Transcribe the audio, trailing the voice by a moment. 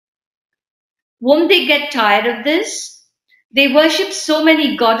Won't they get tired of this? They worship so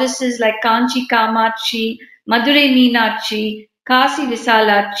many goddesses like Kanchi Kamachi, Madurai Meenachi, Kasi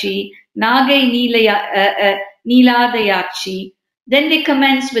Visalachi, Nagai Neeladayachi. Then they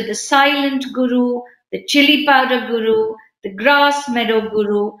commence with the silent guru, the chili powder guru, the grass meadow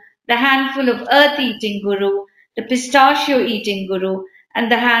guru, the handful of earth eating guru, the pistachio eating guru,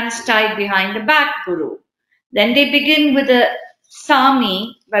 and the hands tied behind the back guru. Then they begin with a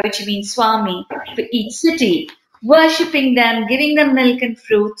Sami, by which he means Swami, for each city, worshipping them, giving them milk and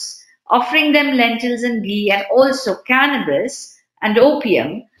fruits, offering them lentils and ghee, and also cannabis and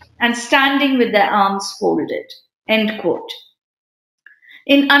opium, and standing with their arms folded. End quote.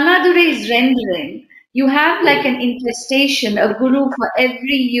 In Annadurai's rendering, you have like an infestation, a guru for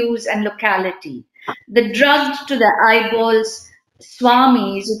every use and locality. The drugged to the eyeballs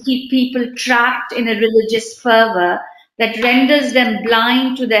swamis who keep people trapped in a religious fervor that renders them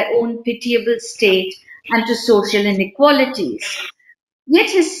blind to their own pitiable state and to social inequalities. Yet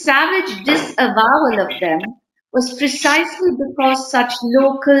his savage disavowal of them was precisely because such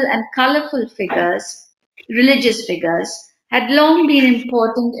local and colorful figures, religious figures, had long been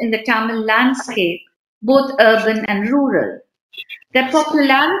important in the Tamil landscape, both urban and rural. Their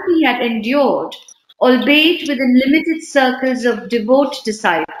popularity had endured, albeit within limited circles of devout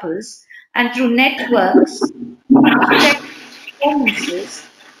disciples and through networks of performances,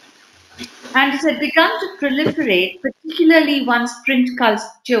 and it had begun to proliferate, particularly once print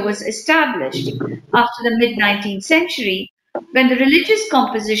culture was established after the mid-19th century, when the religious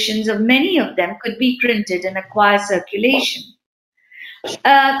compositions of many of them could be printed and acquire circulation.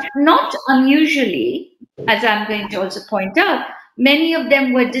 Not unusually, as I'm going to also point out, many of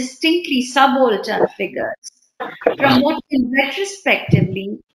them were distinctly subaltern figures from what can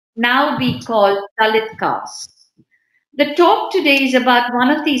retrospectively now be called Dalit caste. The talk today is about one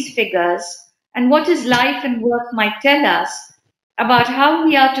of these figures and what his life and work might tell us about how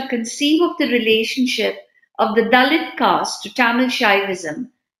we are to conceive of the relationship of the Dalit caste to Tamil Shaivism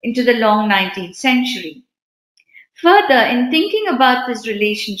into the long 19th century. Further, in thinking about this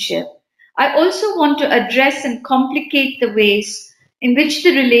relationship, I also want to address and complicate the ways in which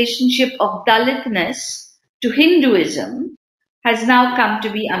the relationship of Dalitness to Hinduism has now come to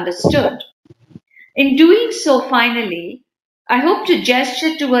be understood. In doing so, finally, I hope to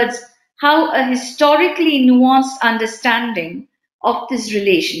gesture towards how a historically nuanced understanding of this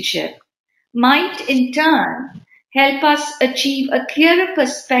relationship might in turn help us achieve a clearer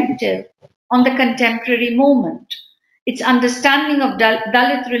perspective on the contemporary moment, its understanding of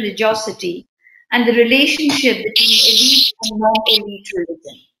Dalit religiosity and the relationship between elite and non-elite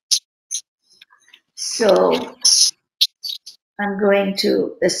religion. So I'm going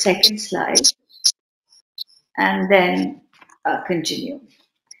to the second slide and then continue.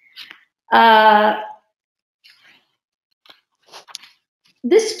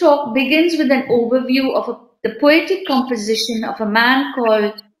 This talk begins with an overview of the poetic composition of a man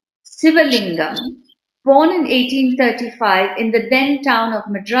called Civaliṅka, born in 1835 in the then town of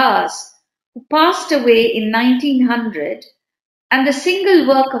Madras, who passed away in 1900, and the single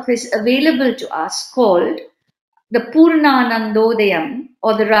work of his available to us called the Pūraṇānantōtayam,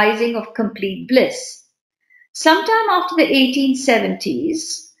 or the Rising of Complete Bliss. Sometime after the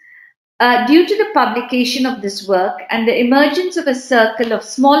 1870s, due to the publication of this work and the emergence of a circle of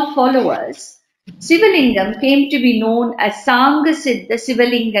small followers, Civaliṅka came to be known as Cāṅkucitta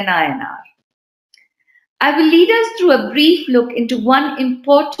Civaliṅka Nāyaṉār. I will lead us through a brief look into one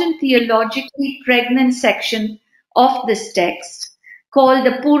important theologically pregnant section of this text called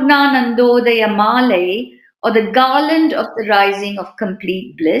the Pūraṇānantōtayam, or the Garland of the Rising of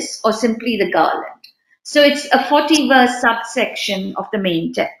Complete Bliss, or simply the Garland. So it's a 40-verse subsection of the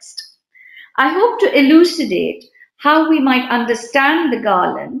main text. I hope to elucidate how we might understand the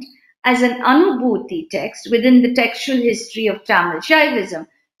Garland as an Anubhuti text within the textual history of Tamil Shaivism.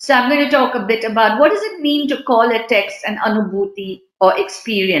 So I'm going to talk a bit about what does it mean to call a text an Anubhuti or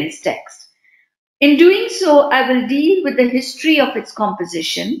experience text. In doing so, I will deal with the history of its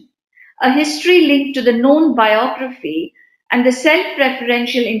composition, a history linked to the known biography and the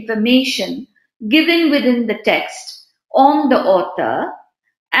self-referential information given within the text on the author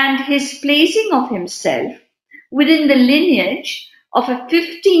and his placing of himself within the lineage of a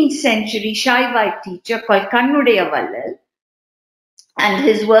 15th century Shaivite teacher called Kannudaya Vallal and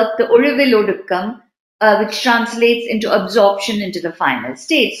his work, the Uruvil Odukkam, which translates into absorption into the final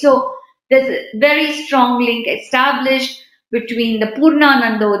state. So there's a very strong link established between the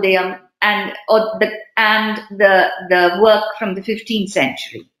Pūraṇānantōtayam and the work from the 15th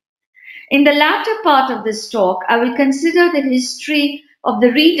century. In the latter part of this talk, I will consider the history of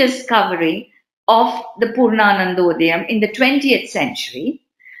the rediscovery of the Pūraṇānantōtayam in the 20th century,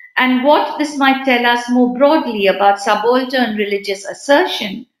 and what this might tell us more broadly about subaltern religious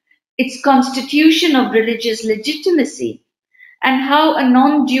assertion, its constitution of religious legitimacy, and how a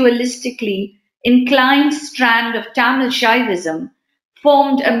non-dualistically inclined strand of Tamil Shaivism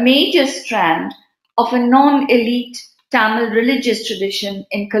formed a major strand of a non-elite Tamil religious tradition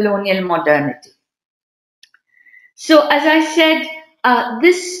in colonial modernity. So, as I said,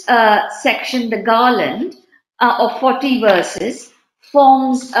 this section, the garland of 40 verses,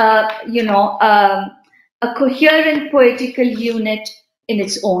 forms, a coherent poetical unit in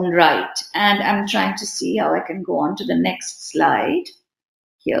its own right. And I'm trying to see how I can go on to the next slide.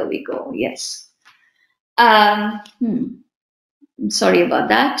 Here we go. Yes. I'm sorry about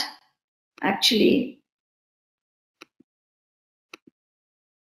that. Actually,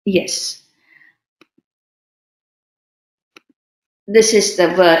 yes. This is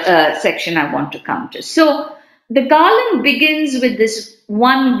the section I want to come to. So the garland begins with this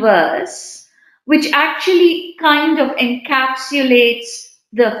one verse, which actually kind of encapsulates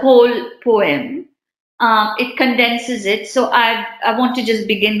the whole poem. It condenses it. So I want to just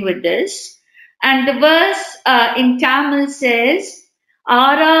begin with this. And the verse in Tamil says,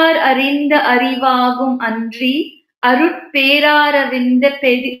 Arar arinda arivagum andri, arut peraravinda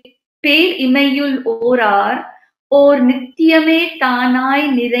per imayul orar, or நித்தியமே தானாய்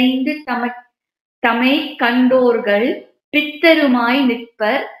நிறைந்து தமை கண்டோர்கள் பித்தருமாய்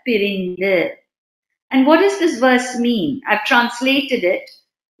நிற்பர் பிரிந்து. And what does this verse mean? I've translated it.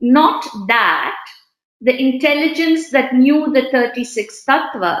 Not that the intelligence that knew the 36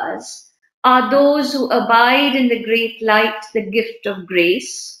 tattvas are those who abide in the great light, the gift of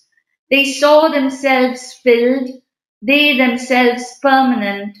grace. They saw themselves filled, they themselves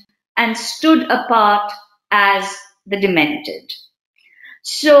permanent, and stood apart as the demented.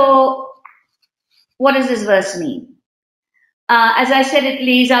 So, what does this verse mean? As I said, it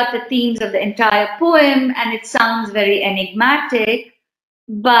lays out the themes of the entire poem, and it sounds very enigmatic,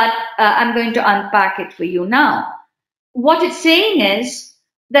 but I'm going to unpack it for you now. What it's saying is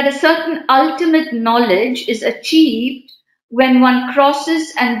that a certain ultimate knowledge is achieved when one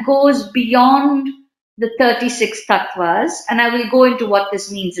crosses and goes beyond the 36 tattvas, and I will go into what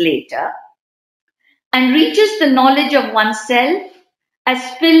this means later, and reaches the knowledge of oneself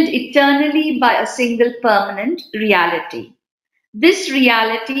as filled eternally by a single permanent reality. This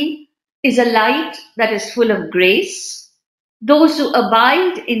reality is a light that is full of grace. Those who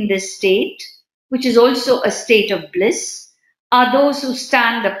abide in this state, which is also a state of bliss, are those who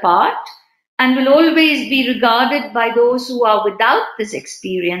stand apart and will always be regarded by those who are without this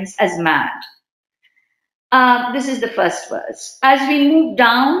experience as mad. This is the first verse. As we move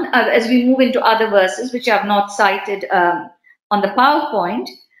down, as we move into other verses, which I have not cited on the PowerPoint,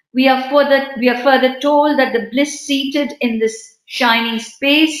 we are further told that the bliss seated in this shining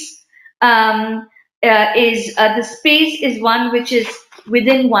space the space is one which is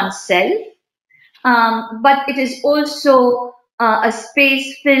within oneself, but it is also a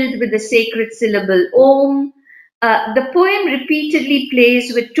space filled with the sacred syllable Om. The poem repeatedly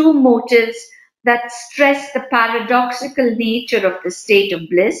plays with two motives that stress the paradoxical nature of the state of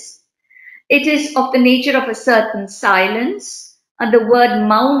bliss. It is of the nature of a certain silence, and the word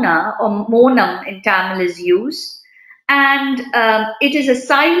mauna or monam in Tamil is used, and it is a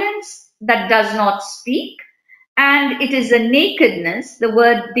silence that does not speak, and it is a nakedness, the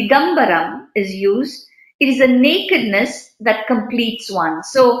word digambaram is used, it is a nakedness that completes one.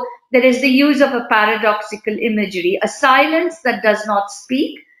 So there is the use of a paradoxical imagery, a silence that does not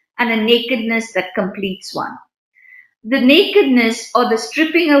speak, and a nakedness that completes one. The nakedness or the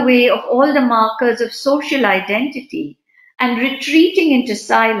stripping away of all the markers of social identity and retreating into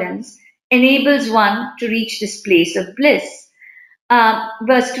silence enables one to reach this place of bliss.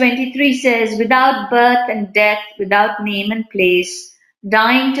 Verse 23 says, without birth and death, without name and place,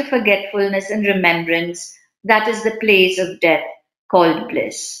 dying to forgetfulness and remembrance, that is the place of death called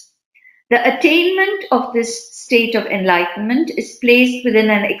bliss. The attainment of this state of enlightenment is placed within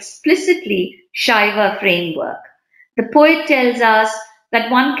an explicitly Shaiva framework. The poet tells us that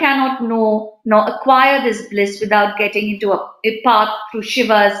one cannot know nor acquire this bliss without getting into a path through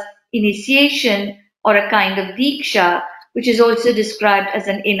Shiva's initiation or a kind of diksha, which is also described as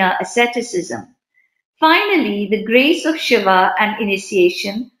an inner asceticism. Finally, the grace of Shiva and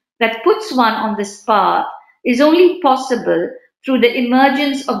initiation that puts one on this path is only possible through the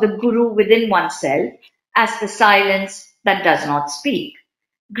emergence of the Guru within oneself as the silence that does not speak.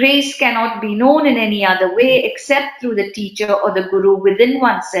 Grace cannot be known in any other way except through the teacher or the Guru within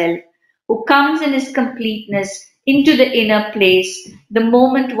oneself, who comes in his completeness into the inner place the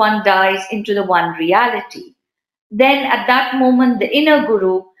moment one dies into the one reality. Then at that moment, the inner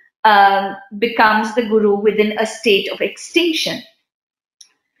guru becomes the guru within a state of extinction.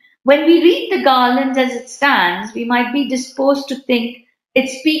 When we read the garland as it stands, we might be disposed to think it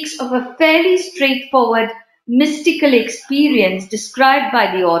speaks of a fairly straightforward mystical experience described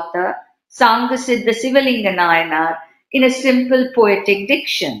by the author, Cāṅkucitta Civaliṅka Nāyaṉār, in a simple poetic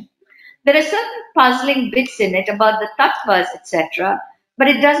diction. There are certain puzzling bits in it about the tattvas, etc., but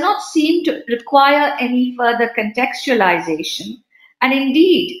it does not seem to require any further contextualization, and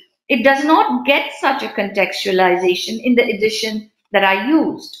indeed, it does not get such a contextualization in the edition that I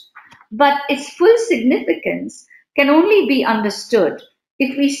used. But its full significance can only be understood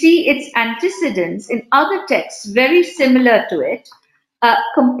if we see its antecedents in other texts very similar to it,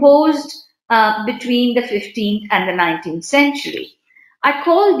 composed between the 15th and the 19th century. I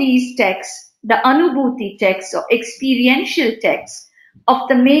call these texts the Anubhuti texts or experiential texts of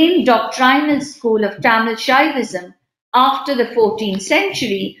the main doctrinal school of Tamil Shaivism after the 14th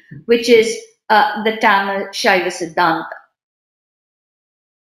century, which is the Tamil Shaiva Siddhanta.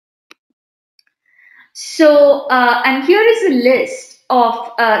 So, and here is a list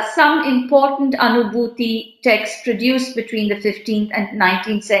of some important Anubhuti texts produced between the 15th and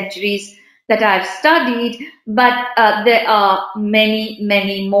 19th centuries that I've studied, but there are many,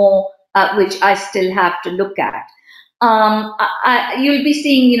 many more which I still have to look at. You'll be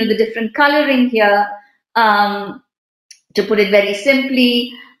seeing, the different coloring here. To put it very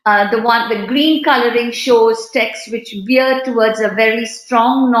simply, the green coloring shows texts which veer towards a very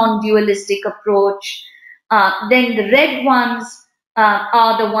strong non-dualistic approach. Then the red ones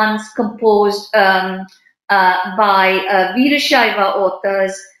are the ones composed by Veerashaiva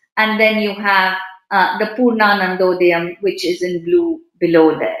authors, and then you have the Pūraṇānantōtayam, which is in blue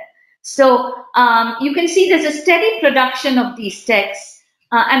below there. So you can see there's a steady production of these texts.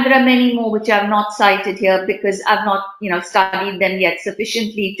 And there are many more which I have not cited here because I've not, studied them yet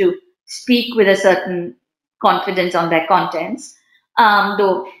sufficiently to speak with a certain confidence on their contents,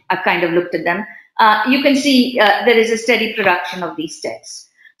 though I've kind of looked at them. You can see there is a steady production of these texts.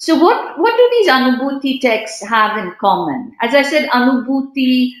 So what do these Anubhuti texts have in common? As I said,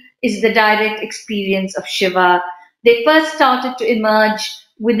 Anubhuti is the direct experience of Shiva. They first started to emerge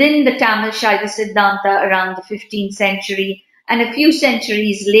within the Tamil Shaiva Siddhanta around the 15th century, and a few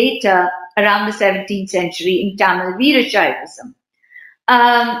centuries later, around the 17th century, in Tamil Veerashaivism.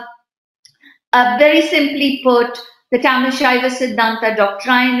 Very simply put, the Tamil Shaiva Siddhanta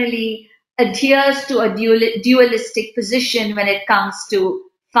doctrinally adheres to a dualistic position when it comes to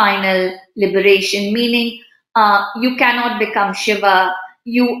final liberation, meaning you cannot become Shiva.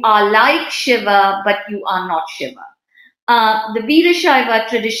 You are like Shiva, but you are not Shiva. The Veerashaiva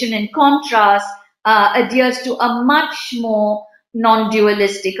tradition, in contrast, adheres to a much more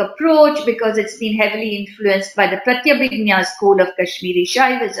non-dualistic approach because it's been heavily influenced by the Pratyabhijna school of Kashmiri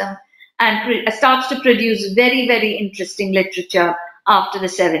Shaivism and starts to produce very, very interesting literature after the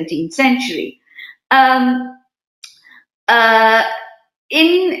 17th century.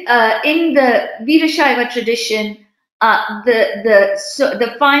 In the Veerashaiva tradition,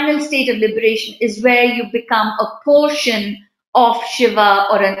 the final state of liberation is where you become a portion of Shiva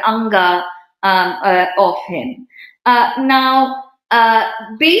or an anga of him.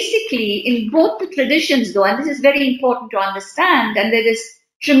 Basically, in both the traditions, though, and this is very important to understand, and there is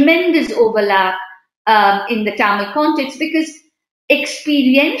tremendous overlap in the Tamil context because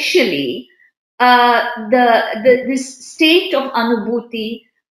experientially, this state of Anubhuti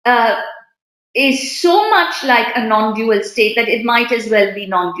is so much like a non-dual state that it might as well be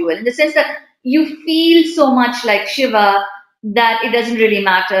non-dual, in the sense that you feel so much like Shiva that it doesn't really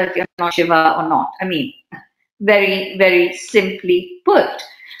matter if you're not Shiva or not. I mean, very, very simply put.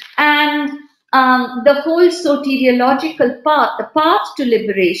 And the whole soteriological path, the path to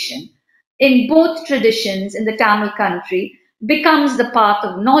liberation in both traditions in the Tamil country becomes the path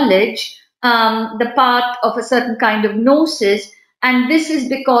of knowledge, the path of a certain kind of gnosis. And this is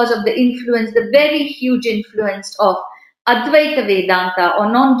because of the influence, the very huge influence of Advaita Vedanta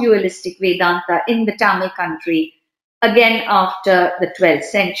or non-dualistic Vedanta in the Tamil country, again after the 12th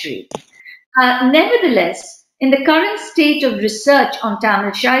century. Nevertheless, in the current state of research on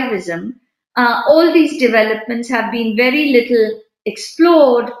Tamil Shaivism, all these developments have been very little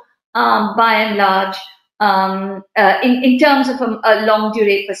explored by and large in terms of a longue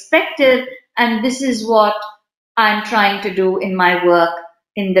durée perspective, and this is what I'm trying to do in my work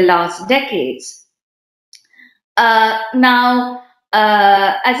in the last decades. As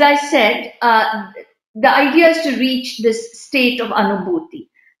I said, the idea is to reach this state of Anubhuti.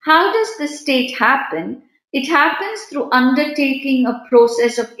 How does this state happen? It happens through undertaking a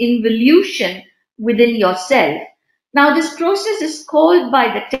process of involution within yourself. Now, this process is called by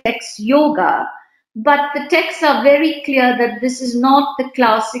the text yoga, but the texts are very clear that this is not the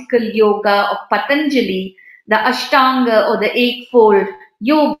classical yoga of Patanjali, the Ashtanga or the Eightfold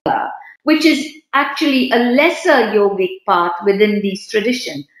Yoga, which is actually a lesser yogic path within these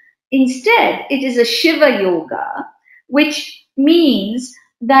traditions. Instead, it is a Shiva Yoga, which means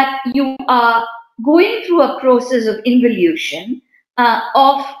that you are going through a process of involution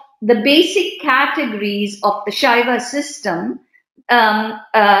of the basic categories of the Shaiva system,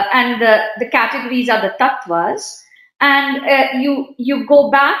 and the categories are the tattvas, and you go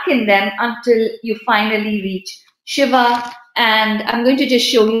back in them until you finally reach Shiva. And I'm going to just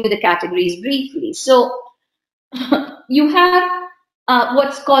show you the categories briefly. So you have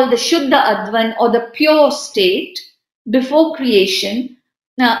what's called the Shuddha Advan, or the pure state before creation,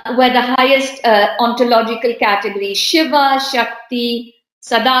 where the highest ontological category is Shiva, Shakti,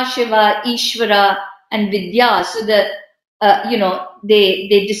 Sadashiva, Ishvara, and Vidya. So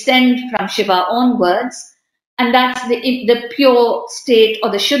they descend from Shiva onwards, and that's the pure state, or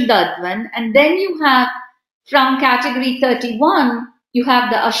the Shuddha Advan. And then you have, from category 31, you have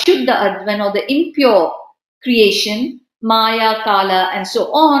the Ashuddha Advan, or the impure creation, Maya, Kala, and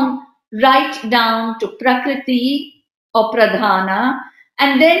so on, right down to Prakriti or Pradhana.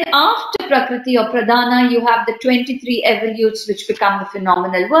 And then after Prakriti or Pradhana, you have the 23 evolutes, which become the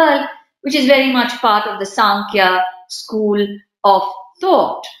phenomenal world, which is very much part of the Sankhya school of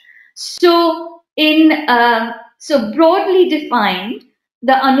thought. So, so broadly defined, in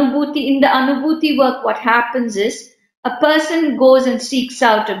the Anubhuti work, what happens is a person goes and seeks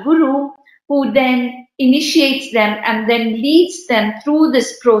out a guru who then initiates them and then leads them through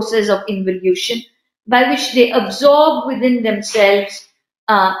this process of involution, by which they absorb within themselves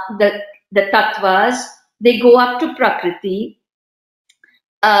the tattvas. They go up to Prakriti.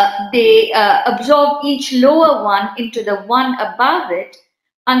 They absorb each lower one into the one above it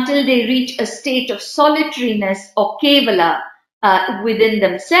until they reach a state of solitariness or kevala within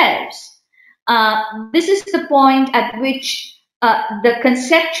themselves. This is the point at which the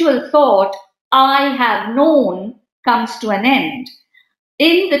conceptual thought, I have known, comes to an end.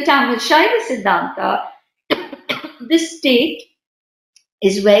 In the Tamil Shaiva Siddhanta, this state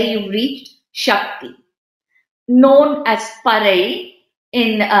is where you reach Shakti, known as Parai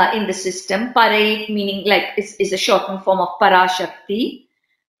in the system. Parai meaning is a shortened form of Parashakti.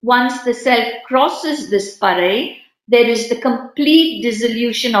 Once the self crosses this Parai, there is the complete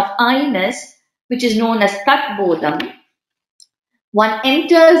dissolution of I-ness, which is known as Tat-bodham. One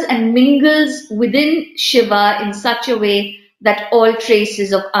enters and mingles within Shiva in such a way that all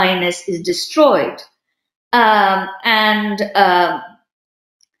traces of I-ness is destroyed. The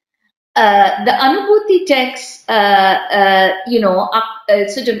Anubhuti texts,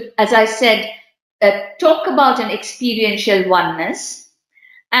 sort of, as I said, talk about an experiential oneness,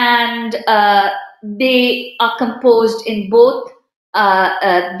 and they are composed in both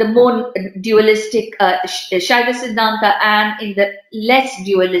the more dualistic Shaiva Siddhanta and in the less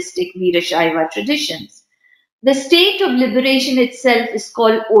dualistic Veerashaiva traditions. The state of liberation itself is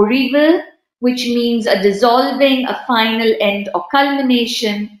called Orivu, which means a dissolving, a final end or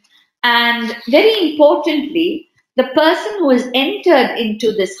culmination. And very importantly, the person who has entered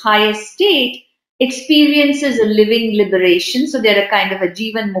into this highest state experiences a living liberation. So they're a kind of a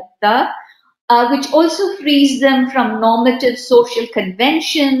Jivan Mukta, which also frees them from normative social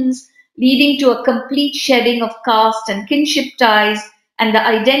conventions, leading to a complete shedding of caste and kinship ties and the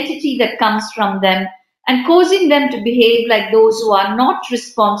identity that comes from them, and causing them to behave like those who are not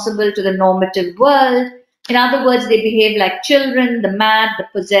responsible to the normative world. In other words, they behave like children, the mad, the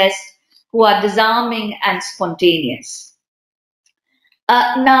possessed, who are disarming and spontaneous.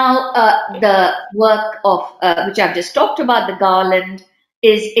 The work of which I've just talked about, the Garland,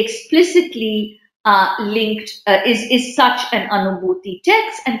 is explicitly linked, is such an Anubhuti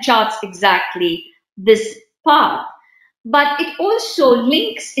text and charts exactly this path. But it also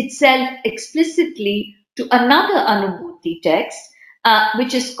links itself explicitly to another Anubhuti text,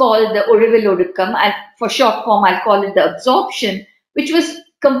 which is called the Orivilodukam. For short form, I'll call it the Absorption, which was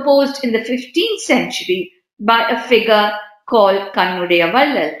composed in the 15th century by a figure called Kannudaya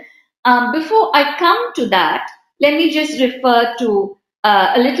Vallal. Before I come to that, let me just refer to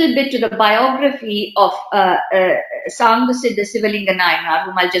a little bit to the biography of Cāṅkucitta Civaliṅka Nāyaṉār,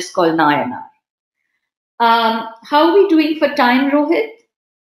 whom I'll just call Nāyaṉār. How are we doing for time, Rohit?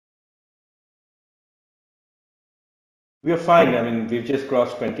 We are fine. I mean, we've just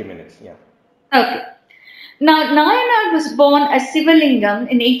crossed 20 minutes. Yeah. Okay. Now, Nāyaṉār was born as Civaliṅkam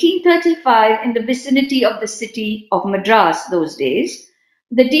in 1835 in the vicinity of the city of Madras those days.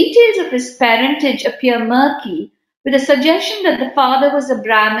 The details of his parentage appear murky, with a suggestion that the father was a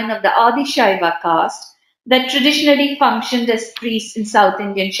Brahmin of the Adi Shaiva caste that traditionally functioned as priests in South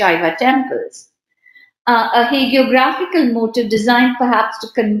Indian Shaiva temples. A hagiographical motive designed perhaps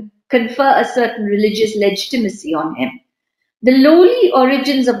to confer a certain religious legitimacy on him. The lowly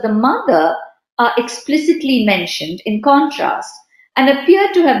origins of the mother are explicitly mentioned in contrast and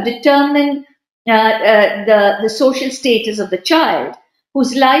appear to have determined the social status of the child,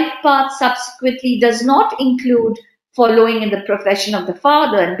 whose life path subsequently does not include following in the profession of the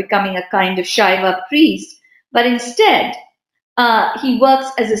father and becoming a kind of Shaiva priest, but instead he works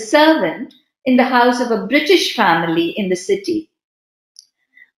as a servant in the house of a British family in the city.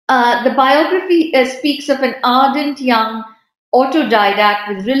 The biography speaks of an ardent young autodidact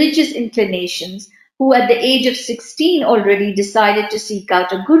with religious inclinations who, at the age of 16, already decided to seek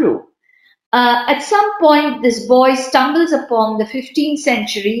out a guru. At some point, this boy stumbles upon the 15th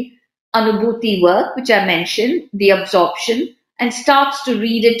century Anubhuti work, which I mentioned, The Absorption, and starts to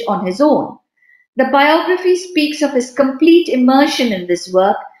read it on his own. The biography speaks of his complete immersion in this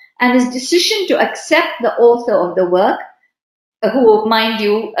work and his decision to accept the author of the work, who, mind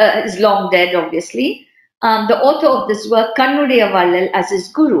you, is long dead, obviously, the author of this work, Kannudaiya Vallal, as his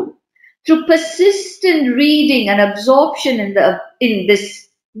guru. Through persistent reading and absorption in this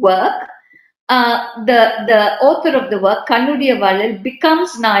work, the author of the work, Kannudaiya Vallal,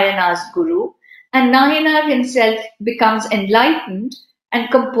 becomes Nāyaṇār's guru, and Nāyaṇār himself becomes enlightened and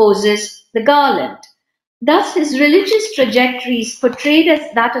composes the garland. Thus, his religious trajectory is portrayed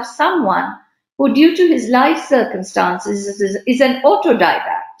as that of someone who, due to his life circumstances, is an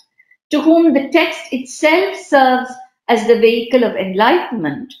autodidact, to whom the text itself serves as the vehicle of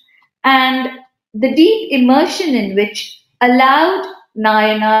enlightenment, and the deep immersion in which allowed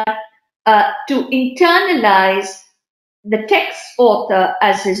Nāyaṇār to internalize the text author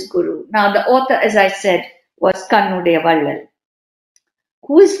as his guru. Now, the author, as I said, was Kannudaiya Vallal.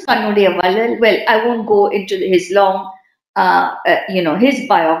 Who is Kannudaiya Vallal? Well, I won't go into his long, his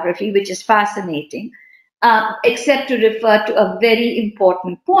biography, which is fascinating, except to refer to a very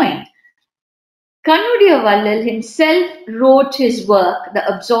important point. Kannudaiya Vallal himself wrote his work, The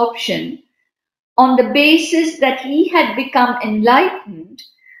Absorption, on the basis that he had become enlightened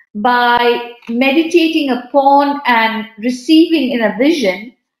by meditating upon and receiving in a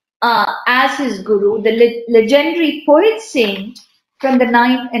vision as his guru the legendary poet saint from the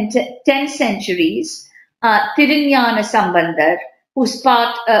 9th and 10th centuries, Thiruñāna Sambandar, who's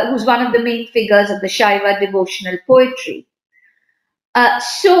one of the main figures of the Shaiva devotional poetry.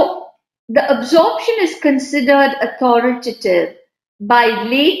 So the absorption is considered authoritative by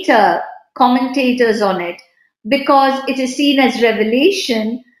later commentators on it because it is seen as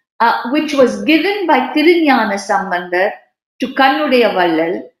revelation which was given by Thiruñāna Sambandar to Kannudaiya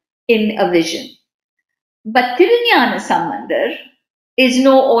Vallal in a vision. But Thiruñāna Sambandar is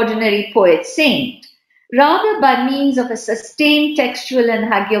no ordinary poet saint. Rather, by means of a sustained textual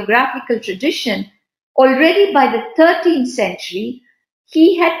and hagiographical tradition, already by the 13th century,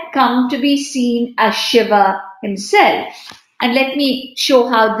 he had come to be seen as Shiva himself. And let me show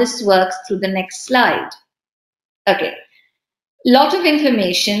how this works through the next slide. Okay, lot of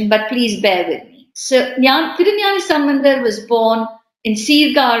information, but please bear with me. So, Thiruñāna Sambandar was born in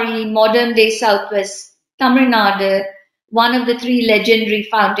Sirgari, modern-day southwest Tamil Nadu, one of the three legendary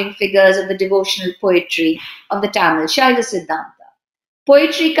founding figures of the devotional poetry of the Tamil Shaiva Siddhanta.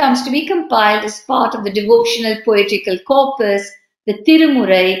 Poetry comes to be compiled as part of the devotional poetical corpus, the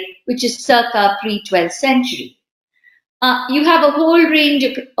Tirumurai, which is circa pre-12th century. You have a whole range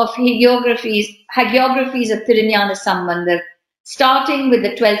of hagiographies of Thiruñāna Sambandar, starting with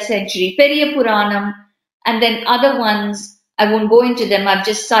the 12th century Periya Puranam, and then other ones. I won't go into them. I've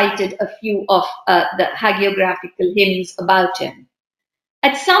just cited a few of the hagiographical hymns about him.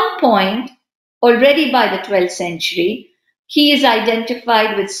 At some point, already by the 12th century, he is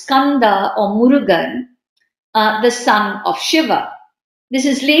identified with Skanda or Murugan, the son of Shiva. This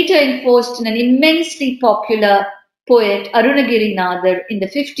is later enforced in an immensely popular poet, Arunagirināthar, in the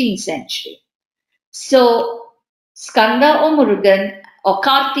 15th century. So, Skanda or Murugan, or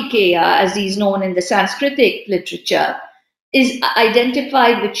Kartikeya, as he is known in the Sanskritic literature, is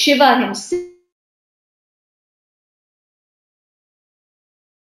identified with Shiva himself.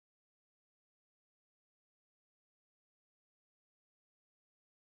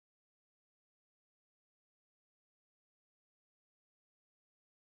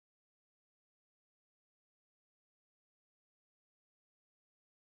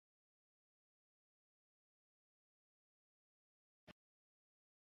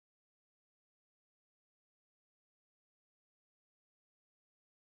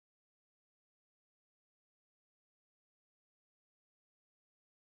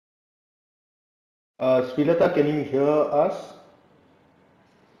 Srilata, can you hear us?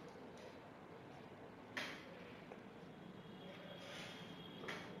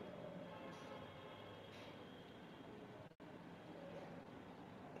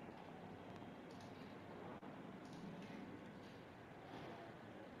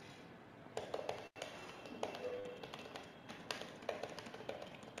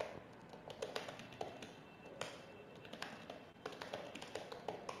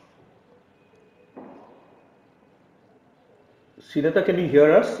 Srilata, can you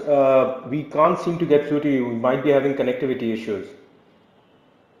hear us? We can't seem to get through to you. We might be having connectivity issues.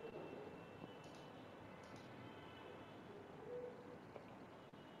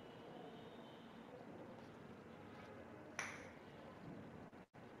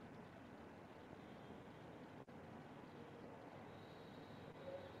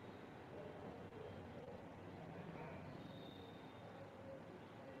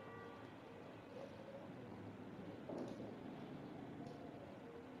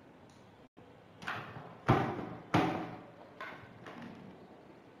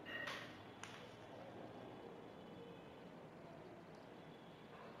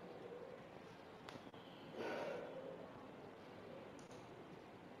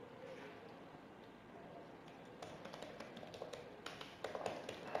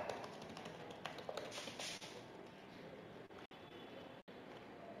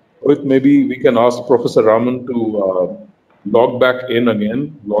 Rohit, maybe we can ask Professor Raman to log back in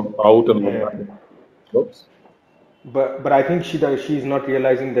again, log out and log Yeah. back in. Oops. But I think she's not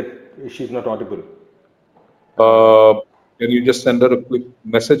realizing that she's not audible. Can you just send her a quick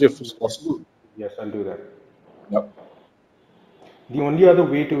message if it's possible? Yes, I'll do that. Yeah. The only other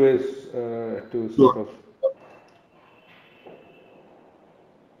way to is to sort Sure. of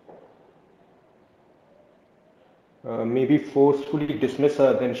maybe forcefully dismiss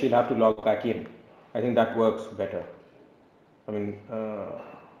her, then she'll have to log back in. I think that works better. I mean,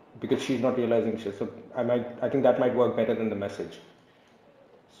 because she's not realizing shit. So I think that might work better than the message.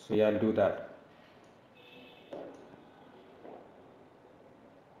 So yeah, I'll do that.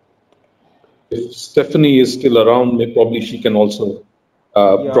 If Stephanie is still around, probably she can also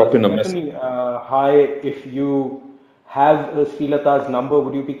drop in a message. Stephanie, hi. If you have Srilata's number,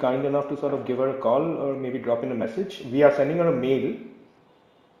 would you be kind enough to sort of give her a call or maybe drop in a message? We are sending her a mail.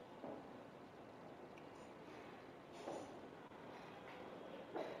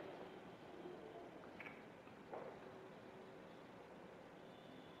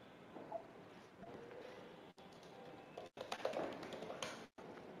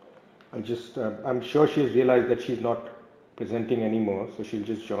 I'm sure she's realized that she's not presenting anymore, so she'll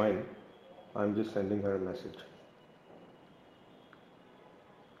just join. I'm just sending her a message.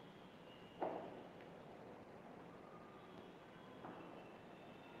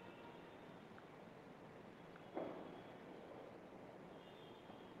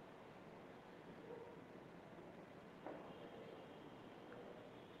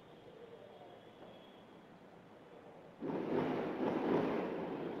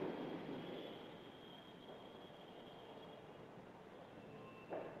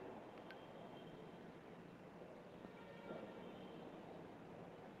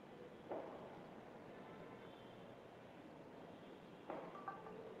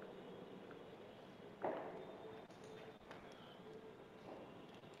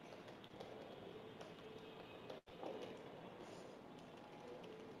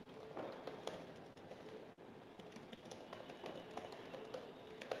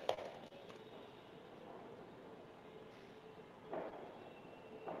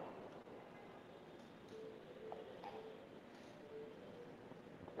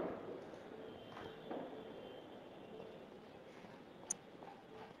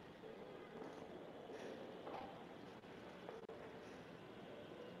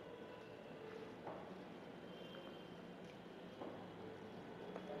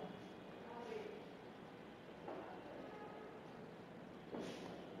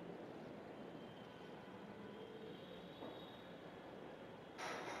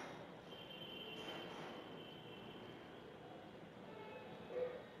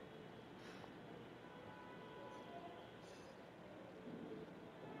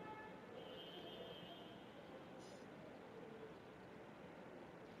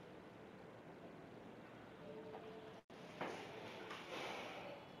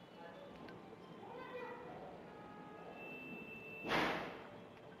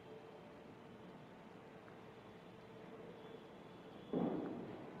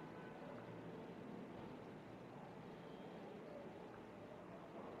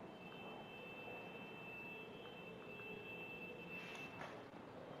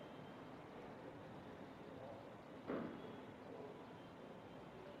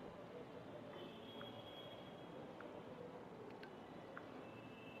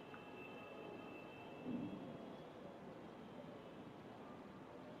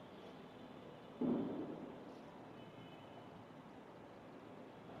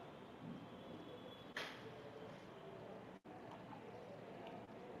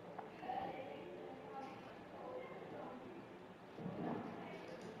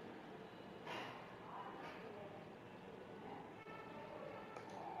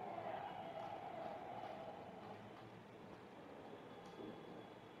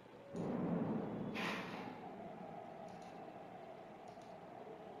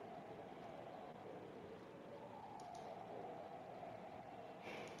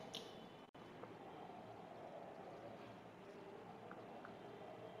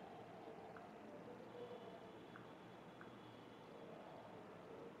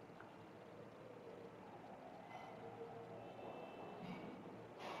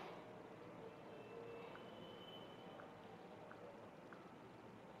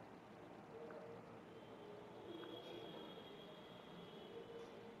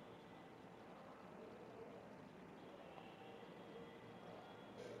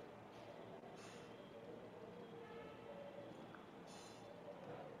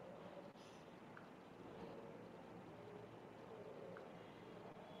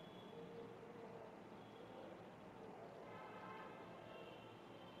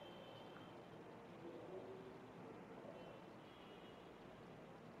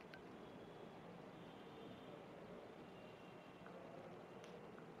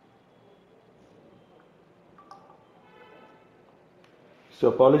 So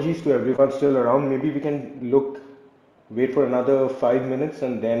apologies to everyone still around. Maybe we can wait for another 5 minutes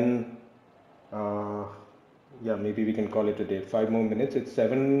and then, yeah, maybe we can call it a day. 5 more minutes. It's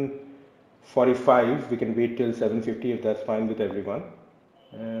 7:45. We can wait till 7:50 if that's fine with everyone,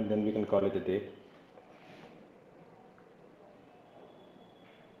 and then we can call it a day.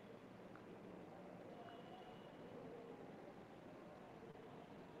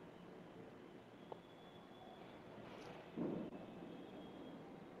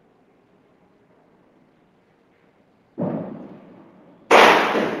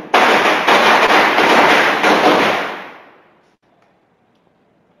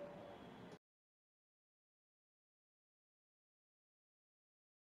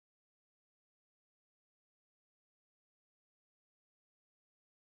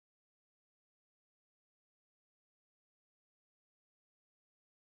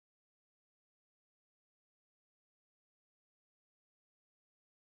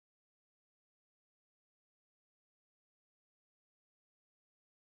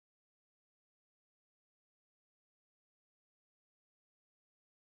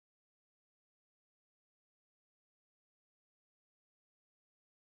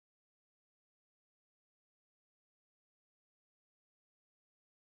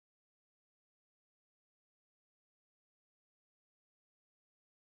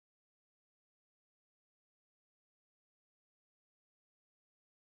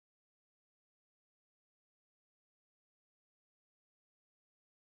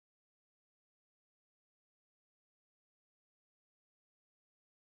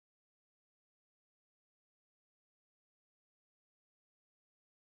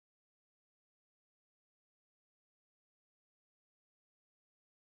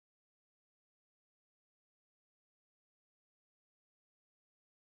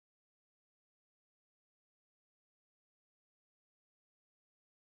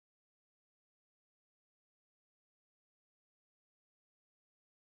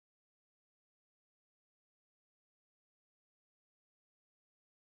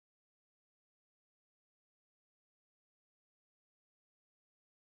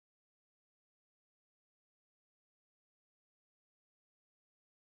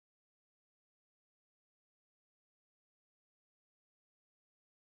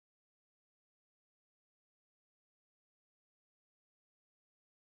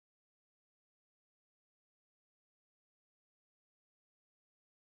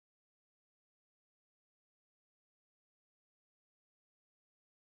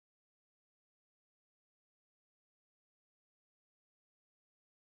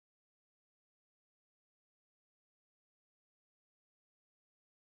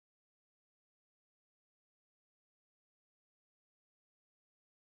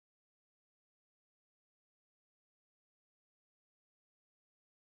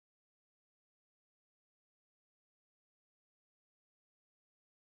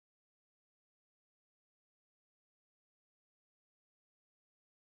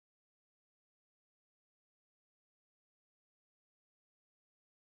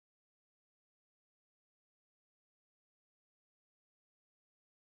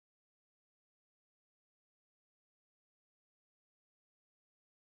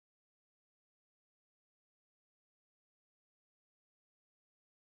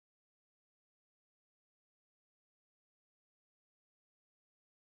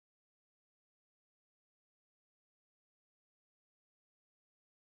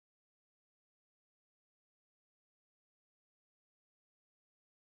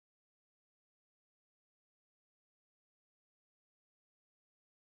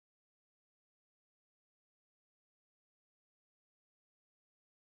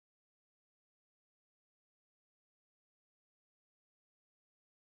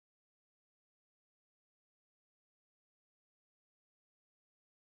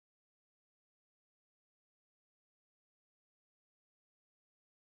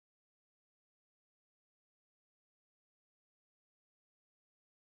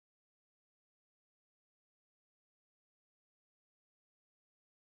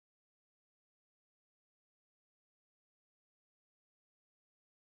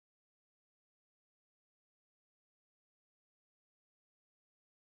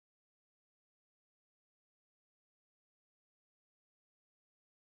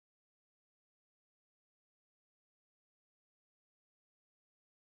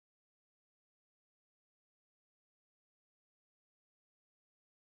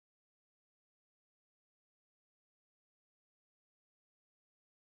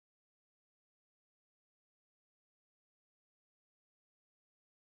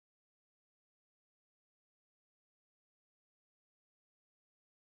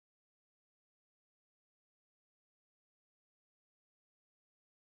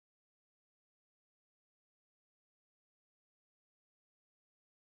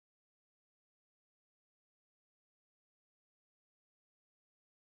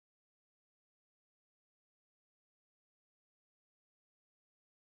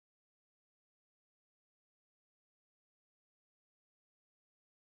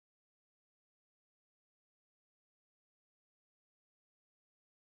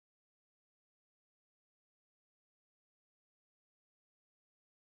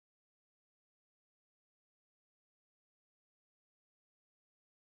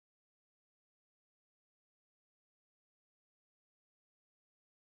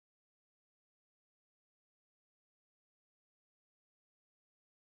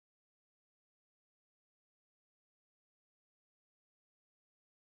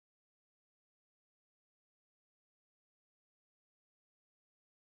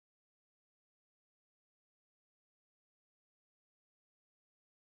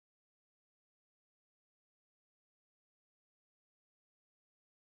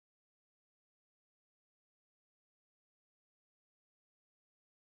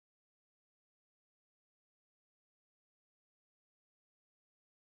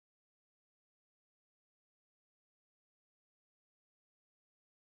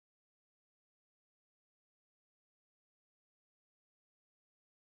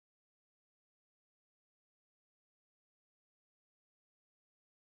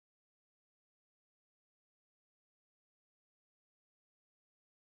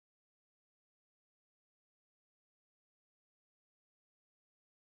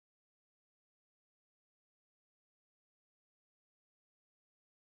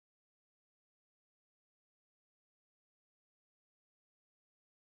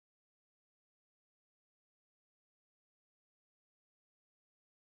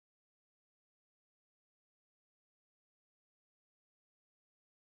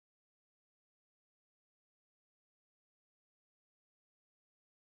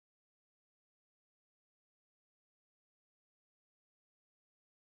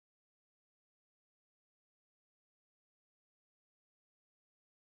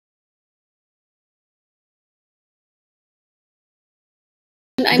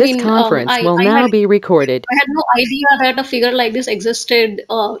 I This mean, conference will now be recorded. I had no idea that a figure like this existed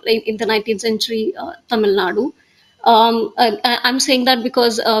in the 19th century Tamil Nadu. I'm saying that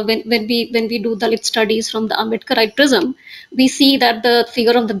because when we do Dalit studies from the Ambedkarite prism, we see that the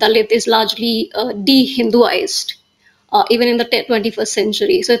figure of the Dalit is largely de-Hinduized, even in the 21st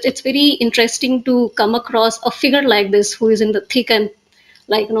century. So it's very interesting to come across a figure like this who is in the thick and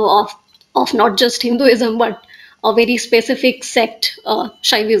of not just Hinduism but a very specific sect,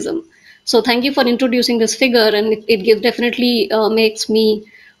 Shaivism. So thank you for introducing this figure, and it definitely makes me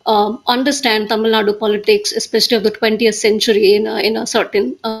understand Tamil Nadu politics, especially of the 20th century, in a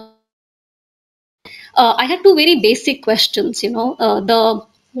certain. I had two very basic questions. The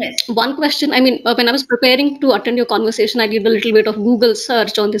Yes. one question, I mean, when I was preparing to attend your conversation, I did a little bit of Google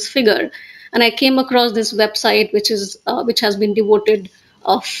search on this figure, and I came across this website which has been devoted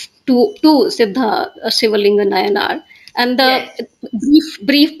to Siddha Civaliṅka Nāyaṉār, and the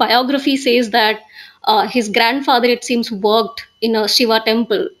brief biography says that his grandfather, it seems, worked in a Shiva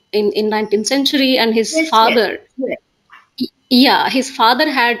temple in 19th century, and his father. Yes. Yeah, his father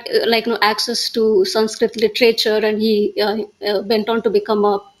had access to Sanskrit literature, and he went on to become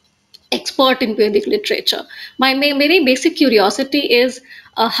a expert in Vedic literature. My very basic curiosity is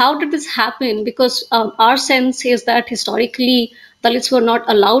how did this happen? Because our sense is that historically Dalits were not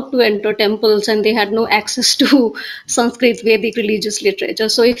allowed to enter temples and they had no access to Sanskrit Vedic religious literature.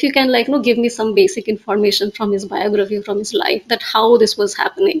 So if you can give me some basic information from his biography, from his life, that how this was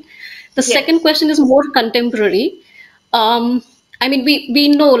happening. The second question is more contemporary. I mean, we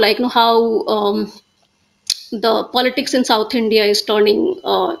know how the politics in South India is turning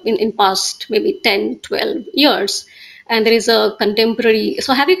in past maybe 10, 12 years. And there is a contemporary.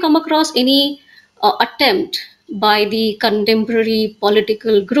 So have you come across any attempt by the contemporary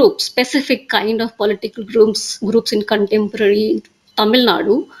political groups, specific kind of political groups in contemporary Tamil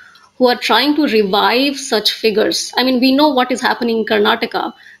Nadu, who are trying to revive such figures? I mean, we know what is happening in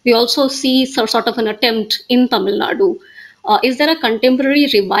Karnataka. We also see some sort of an attempt in Tamil Nadu. Is there a contemporary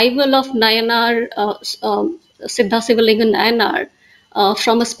revival of Nāyaṉār, Siddha Civaliṅka Nāyaṉār,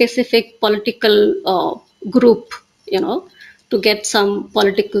 from a specific political group, to get some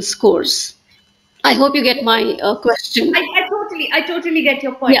political scores? I hope you get my question. I totally get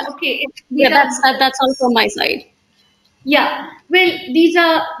your point. Yeah. Okay. That's all from my side. Yeah. Well, these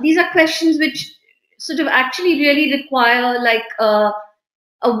are questions which sort of actually really require like a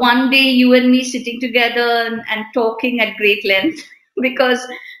one day you and me sitting together and talking at great length because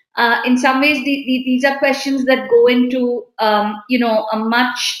in some ways these are questions that go into a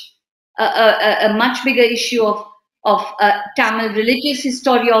much bigger issue of Tamil religious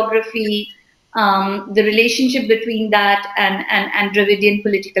historiography, the relationship between that and Dravidian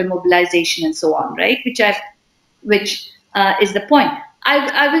political mobilization and so on, right? Which is the point.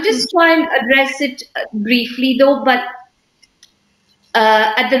 I will just try and address it briefly though, but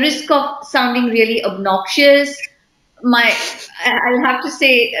at the risk of sounding really obnoxious, I'll have to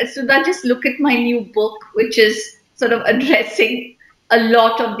say, Sudha, just look at my new book, which is sort of addressing a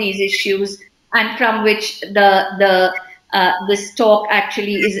lot of these issues, and from which this talk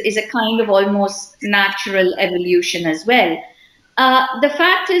actually is a kind of almost natural evolution as well. The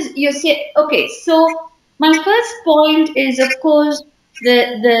fact is, you say, okay, so my first point is, of course,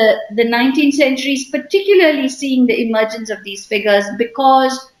 the 19th century is particularly seeing the emergence of these figures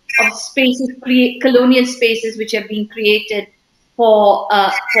because of spaces, colonial spaces, which have been created for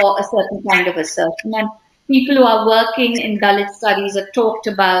a certain kind of assertion. And people who are working in Dalit studies have talked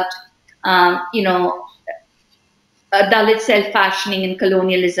about, Dalit self-fashioning and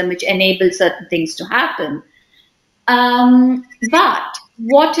colonialism, which enables certain things to happen. But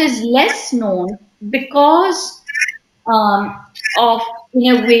what is less known, because of,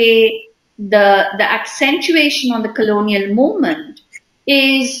 in a way, the accentuation on the colonial movement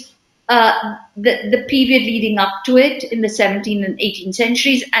is the period leading up to it in the 17th and 18th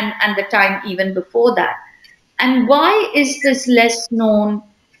centuries and the time even before that. And why is this less known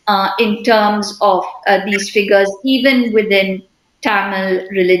in terms of these figures, even within Tamil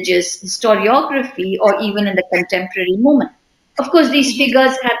religious historiography or even in the contemporary movement? Of course, these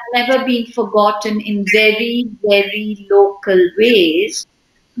figures have never been forgotten in very, very local ways.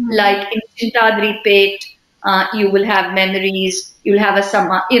 Like in Chintadri you will have memories, you'll have a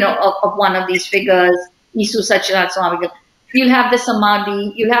of one of these figures, Isu Sachinath Swami. You'll have the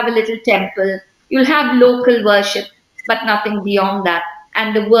Samadhi, you'll have a little temple, you'll have local worship, but nothing beyond that.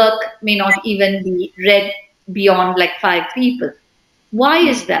 And the work may not even be read beyond like 5 people. Why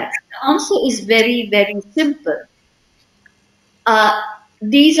is that? The answer is very, very simple.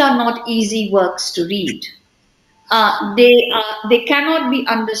 These are not easy works to read. they cannot be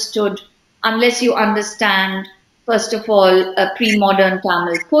understood unless you understand, first of all, pre-modern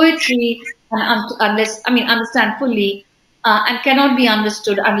Tamil poetry, and understand fully, and cannot be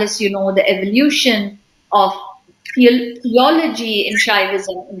understood unless you know the evolution of theology in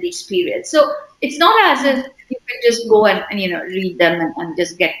Shaivism in these periods. So it's not as if you can just go and read them and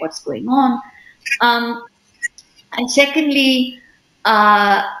just get what's going on. And secondly,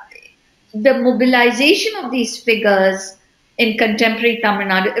 the mobilization of these figures in contemporary Tamil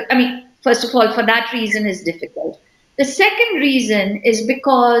Nadu, first of all, for that reason is difficult. The second reason is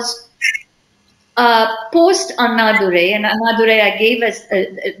because post Annadurai, and Annadurai I gave as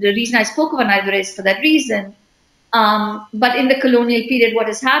the reason I spoke of Annadurai is for that reason. But in the colonial period, what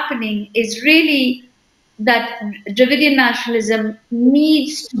is happening is really that Dravidian nationalism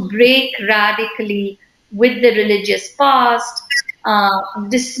needs to break radically with the religious past,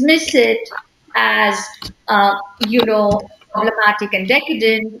 dismiss it as, problematic and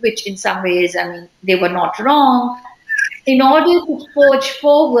decadent, which in some ways, they were not wrong, in order to forge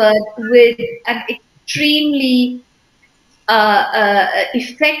forward with an extremely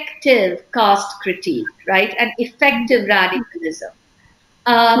effective caste critique, right? An effective radicalism.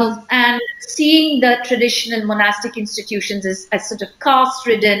 And seeing the traditional monastic institutions as sort of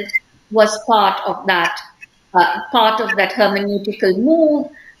caste-ridden was part of that hermeneutical move,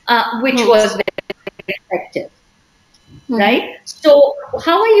 which was very effective, right? So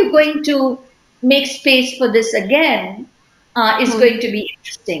how are you going to make space for this again is going to be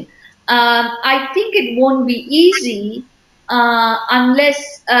interesting. I think it won't be easy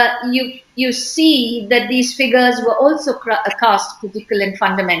unless you see that these figures were also caste critical in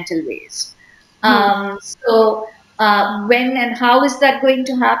fundamental ways. So when and how is that going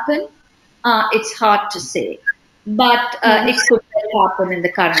to happen? It's hard to say, but it could happen in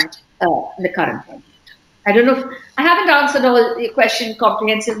the current moment. I don't know if I haven't answered all your question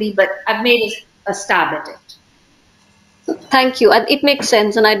comprehensively, but I've made a stab at it. Thank you. It makes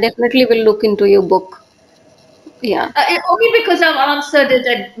sense, and I definitely will look into your book. Yeah. Only because I've answered it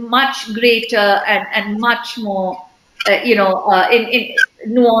at much greater and much more, in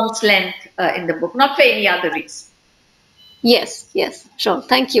nuanced length in the book, not for any other reason. Yes, sure.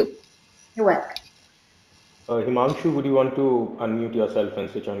 Thank you. You're welcome. Himanshu, would you want to unmute yourself and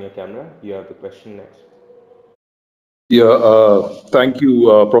switch on your camera? You have the question next. Yeah, thank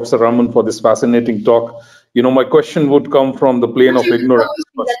you, Professor Raman, for this fascinating talk. My question would come from the plane of ignorance.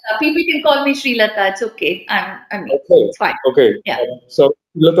 People can call me Srilata. It's okay. Okay. It's fine. Okay. Yeah. So,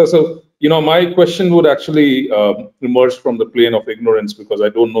 Srilata, my question would actually emerge from the plane of ignorance because I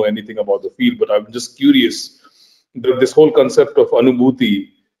don't know anything about the field, but I'm just curious that this whole concept of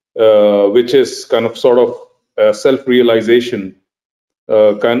anubhuti, which is kind of sort of self-realization,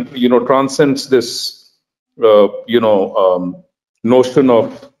 transcends this notion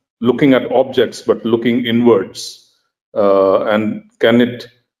of looking at objects but looking inwards, and can it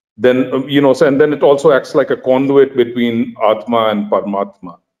then and then it also acts like a conduit between Atma and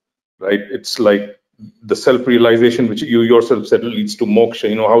Paramatma, right? It's like the self-realization which you yourself said leads to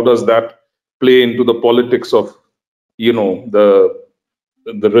moksha. How does that play into the politics of the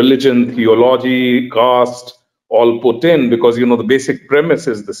religion, theology, caste, all put in, because the basic premise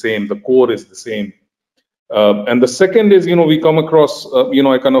is the same, the core is the same. And the second is, we come across,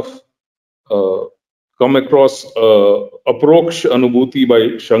 I kind of come across Aproksha Anubhuti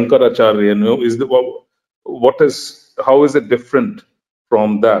by Shankaracharya. How is it different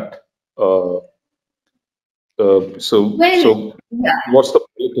from that? What's the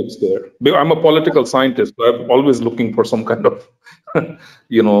politics there? I'm a political scientist, so I'm always looking for some kind of,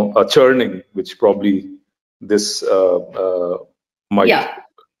 a churning, which probably this might. Yeah.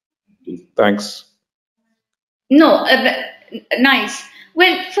 Thanks. No, nice.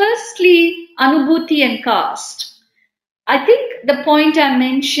 Well, firstly, anubhuti and caste. I think the point I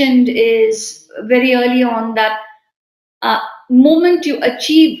mentioned is very early on that moment you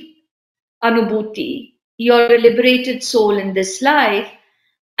achieve anubhuti, you're a liberated soul in this life,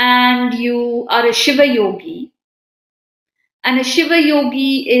 and you are a Shiva yogi. And a Shiva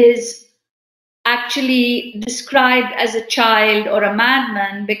yogi is actually described as a child or a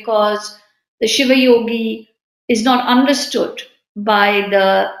madman because the Shiva yogi is not understood by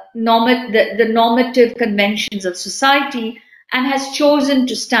the normative conventions of society and has chosen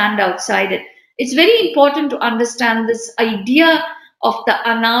to stand outside it. It's very important to understand this idea of the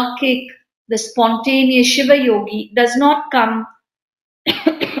anarchic, the spontaneous Shiva yogi does not come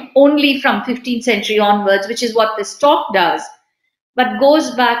only from 15th century onwards, which is what this talk does, but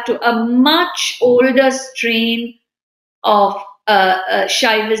goes back to a much older strain of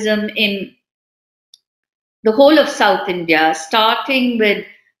Shaivism in the whole of South India, starting with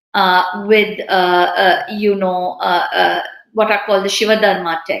what are called the Shiva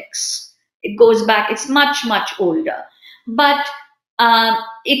Dharma texts. It goes back; it's much older, but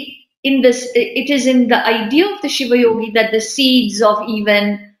it is in the idea of the Shiva Yogi that the seeds of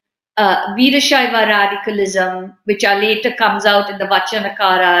even Veerashaiva radicalism, which are later comes out in the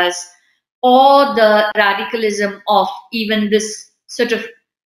Vachanakaras, or the radicalism of even this sort of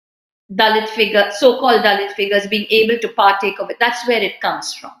Dalit figure, so-called Dalit figures, being able to partake of it. That's where it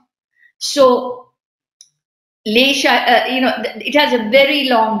comes from. So, it has a very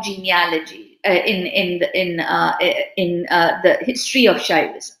long genealogy in the history of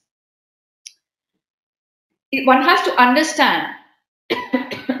Shaivism. One has to understand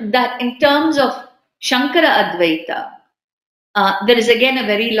that in terms of Shankara Advaita, there is again a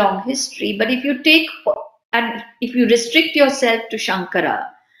very long history. But if you take and if you restrict yourself to Shankara,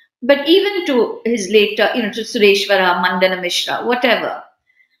 but even to his later, to Sureshwara, Mandana Mishra, whatever,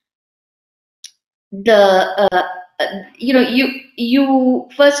 you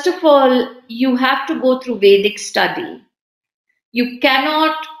first of all, you have to go through Vedic study. You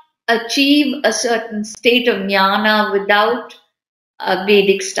cannot achieve a certain state of jnana without a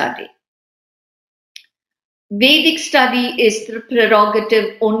Vedic study. Vedic study is the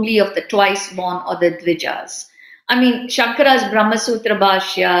prerogative only of the twice born or the Dvijas. I mean, Shankara's Brahma Sutra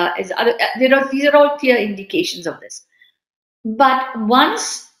Bhashya, these are all clear indications of this. But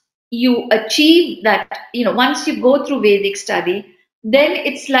once you achieve that, once you go through Vedic study, then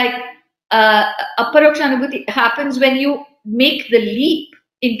it's like Aparoksha Anubhuti happens when you make the leap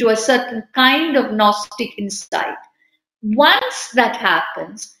into a certain kind of Gnostic insight. Once that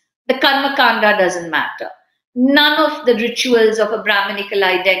happens, the Karma Kanda doesn't matter. None of the rituals of a Brahminical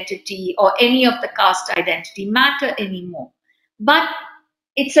identity or any of the caste identity matter anymore. But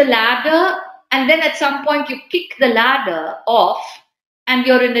it's a ladder, and then at some point you kick the ladder off and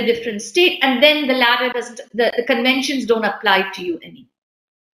you're in a different state, and then the ladder doesn't, the conventions don't apply to you anymore,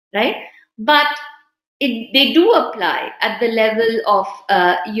 right? But they do apply at the level of,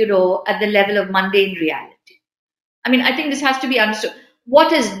 at the level of mundane reality. I mean, I think this has to be understood.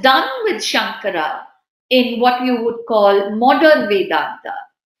 What is done with Shankara in what you would call modern Vedanta,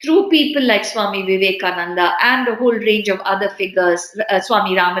 through people like Swami Vivekananda and a whole range of other figures,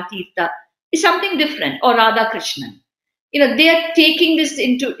 Swami Ramatirtha, is something different, or Radha Krishnan. They are taking this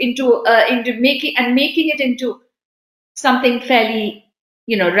into making it into something fairly,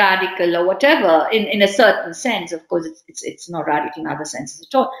 radical or whatever in a certain sense. Of course, it's not radical in other senses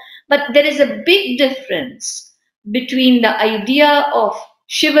at all. But there is a big difference between the idea of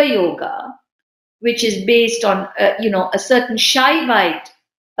Shiva Yoga, which is based on, a certain Shaivite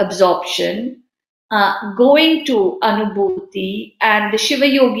absorption, going to Anubhuti, and the Shiva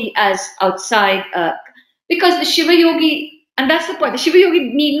Yogi as outside, because the Shiva Yogi, and that's the point, the Shiva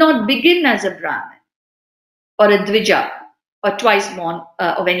Yogi need not begin as a Brahmin or a Dvija or twice born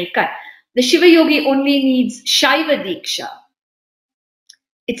of any kind. The Shiva Yogi only needs Shaiva Diksha.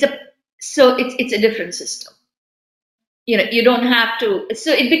 It's a different system. You don't have to,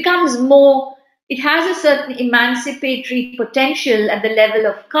 so it becomes more, it has a certain emancipatory potential at the level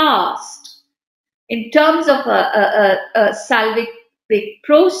of caste in terms of a salvific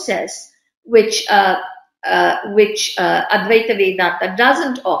process, which Advaita Vedanta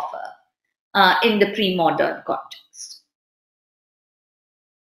doesn't offer in the pre-modern context.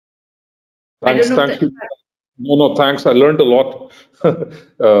 Thanks. Thank you. No, thanks. I learned a lot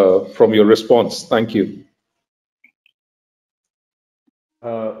from your response. Thank you.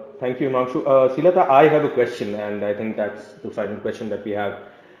 Thank you, Himanshu. Srilata, I have a question, and I think that's the final question that we have.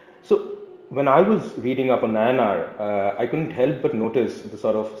 So, when I was reading up on Nāyaṇār, I couldn't help but notice the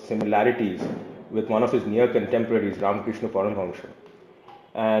sort of similarities with one of his near contemporaries, Ramakrishna Paramahamsa.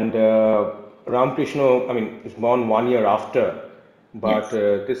 And Ramakrishna, I mean, is born 1 year after, but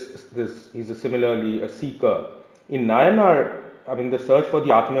yes. He's similarly a seeker. In Nāyaṇār, I mean, the search for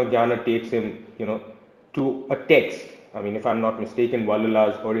the Atma Jnana takes him, to a text. I mean, if I'm not mistaken,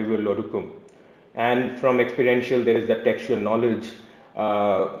 Vallala's Orivul Odukum. And from experiential, there is that textual knowledge.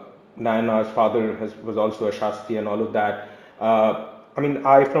 Nāyaṇār's father was also a Shastri and all of that. I mean,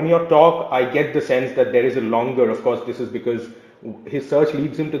 from your talk, I get the sense that there is a longer, of course, this is because his search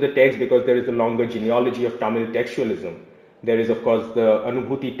leads him to the text because there is a longer genealogy of Tamil textualism. There is, of course, the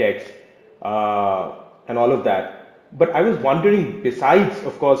Anubhuti text and all of that. But I was wondering, besides,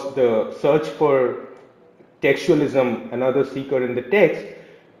 of course, the search for textualism, another seeker in the text,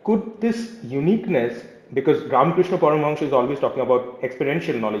 could this uniqueness, because Ramakrishna Paramahamsa is always talking about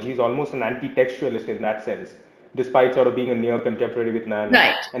experiential knowledge, he's almost an anti-textualist in that sense. despite sort of being a near contemporary with Nāyaṇār.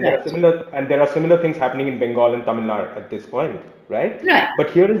 Right. And there are similar things happening in Bengal and Tamil Nadu at this point, right? Right. But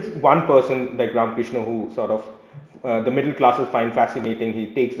here is one person like Ramakrishna who sort of the middle classes find fascinating.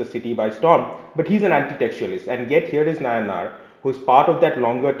 He takes the city by storm, but he's an anti-textualist. And yet here is Nāyaṇār, who's part of that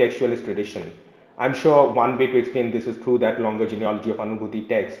longer textualist tradition. I'm sure one way to explain this is through that longer genealogy of Anubhuti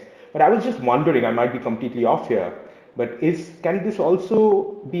text. But I was just wondering, I might be completely off here, but can this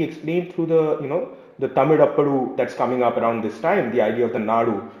also be explained through the Tamil that's coming up around this time, the idea of the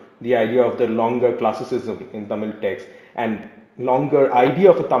Nadu, the idea of the longer classicism in Tamil text, and longer idea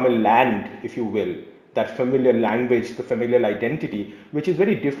of a Tamil land, if you will, that familiar language, the familiar identity, which is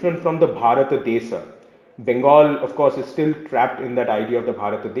very different from the Bharata Desa. Bengal, of course, is still trapped in that idea of the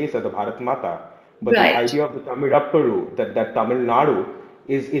Bharata Desa, the Bharat Mata. But Right. the idea of the Tamil that Tamil Nadu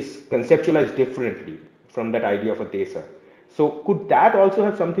is conceptualized differently from that idea of a Desa. So could that also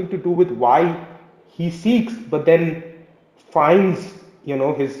have something to do with why he seeks, but then finds,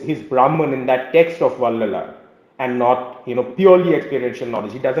 his Brahman in that text of Vallala, and not, purely experiential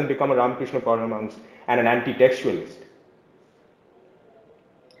knowledge? He doesn't become a Ramakrishna Paramahansa and an anti-textualist.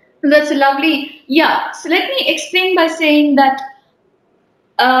 That's a lovely, yeah. So let me explain by saying that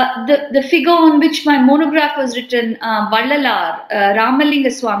the figure on which my monograph was written, Vallalar, Ramalinga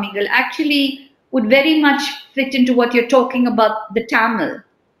Swamigal, actually would very much fit into what you're talking about, the Tamil.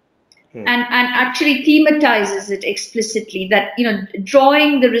 And actually thematizes it explicitly, that,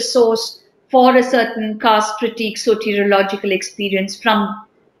 drawing the resource for a certain caste critique, soteriological experience from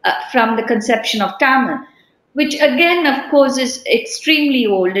the conception of Tamil, which again, of course, is extremely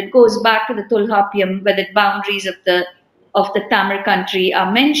old. It goes back to the Tolhapiyam, where the boundaries of the Tamil country are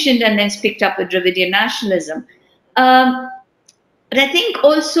mentioned, and then it's picked up with Dravidian nationalism. But I think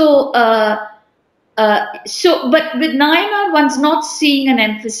also, but with Nāyaṇār, one's not seeing an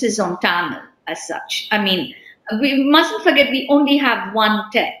emphasis on Tamil as such. I mean, we mustn't forget we only have one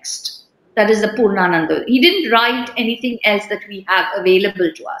text, that is the Pūraṇānantōtayam. He didn't write anything else that we have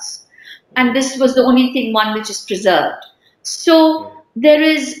available to us. And this was the only one which is preserved. So there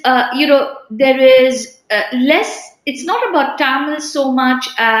is, less, it's not about Tamil so much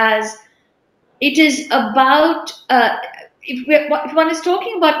as it is about, if one is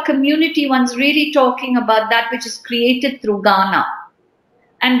talking about community, one's really talking about that which is created through Ghana.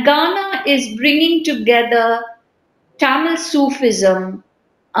 And Ghana is bringing together Tamil Sufism,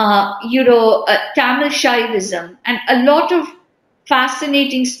 Tamil Shaivism, and a lot of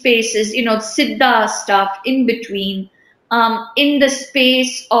fascinating spaces, Siddha stuff in between, in the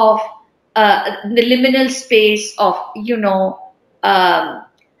space of, the liminal space of,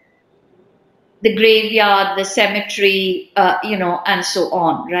 the graveyard, the cemetery, and so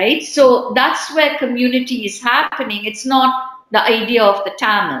on, right? So that's where community is happening. It's not the idea of the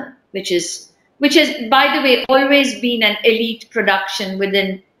Tamil, which has, by the way, always been an elite production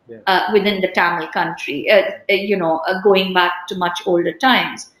within the Tamil country, going back to much older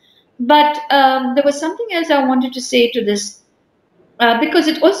times. But there was something else I wanted to say to this, because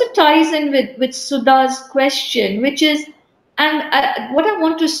it also ties in with Sudha's question, which is, and what I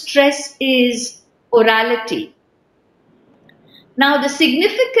want to stress is orality. Now, the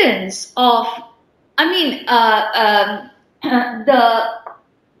significance of,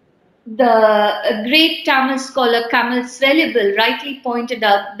 the great Tamil scholar Kamal Srelibil rightly pointed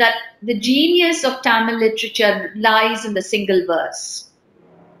out that the genius of Tamil literature lies in the single verse,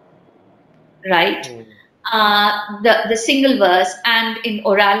 right? The single verse and in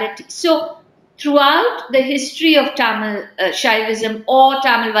orality. So throughout the history of Tamil Shaivism or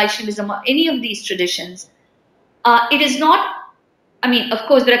Tamil Vaishnavism or any of these traditions, it is not, of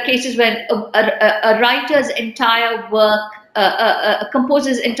course, there are cases when a writer's entire work, a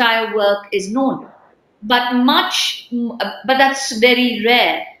composer's entire work is known, but that's very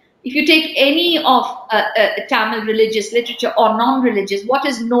rare. If you take any of Tamil religious literature or non-religious, what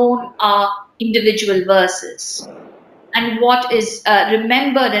is known are individual verses, and what is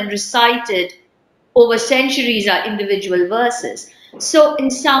remembered and recited over centuries are individual verses. So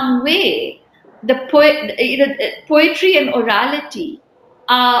in some way, the poetry and orality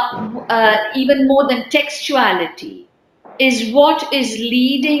are even more than textuality, is what is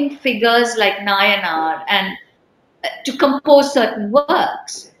leading figures like Nāyaṇār and to compose certain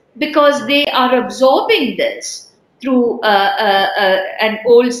works, because they are absorbing this through an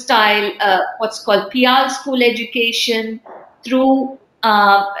old style, what's called Piyal school education, through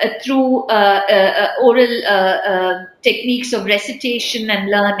oral techniques of recitation and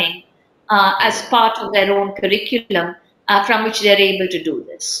learning as part of their own curriculum, from which they are able to do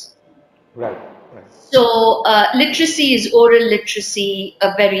this. Right. So literacy is oral literacy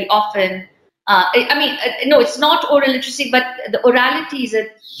very often. I mean, no, it's not oral literacy, but the orality is a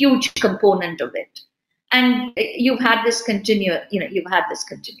huge component of it. And you've had this you've had this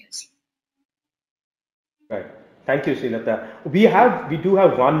continuously. Right. Thank you, Srilata. We do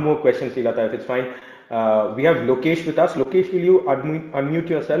have one more question, Srilata, if it's fine. We have Lokesh with us. Lokesh, will you unmute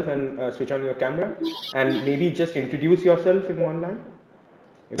yourself and switch on your camera and maybe just introduce yourself in one line,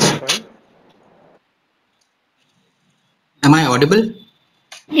 if it's fine? Am I audible?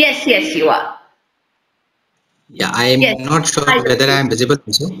 Yes, yes, you are. Yeah, I'm Yes, not sure I whether see. I'm visible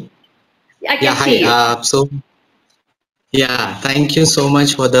also. I can Yeah, see you. hi. Yeah, thank you so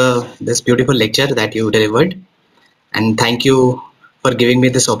much for this beautiful lecture that you delivered, and thank you for giving me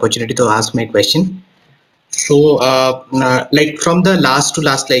this opportunity to ask my question. So, like from the last to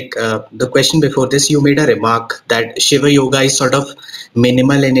last, like the question before this, you made a remark that Shiva Yoga is sort of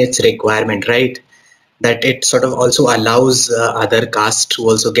minimal in its requirement, right? That it sort of also allows other castes to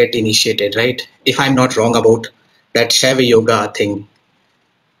also get initiated, right? If I'm not wrong about that Shiva Yoga thing.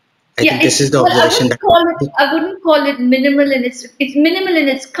 I Yeah, think this is the well, observation that. I wouldn't call it minimal in it's minimal in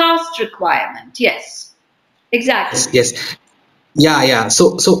its caste requirement. Yes, exactly. Yes. Yeah.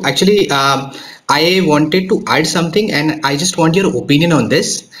 So actually, I wanted to add something, and I just want your opinion on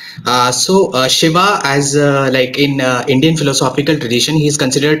this. Shiva, as like in Indian philosophical tradition, he is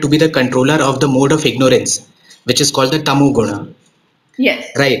considered to be the controller of the mode of ignorance, which is called the Tamoguna.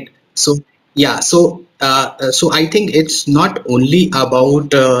 Yes. Right. So yeah. So I think it's not only about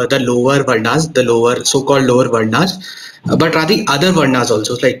the lower varnas, the lower so-called lower varnas, but rather other varnas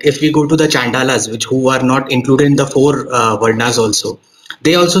also. Like if we go to the Chandalas, which who are not included in the four varnas also,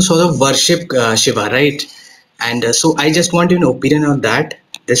 they also sort of worship Shiva, right? And so I just want your opinion on that,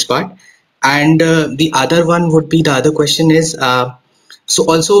 this part. And the other one would be the other question is so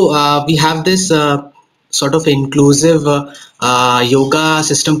also we have this sort of inclusive yoga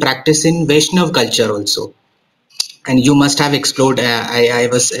system practice in Vaishnav culture also. And you must have explored. I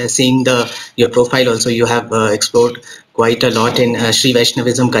was seeing your profile also. You have explored quite a lot in Sri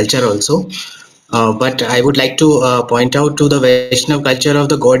Vaishnavism culture also. But I would like to point out to the Vaishnav culture of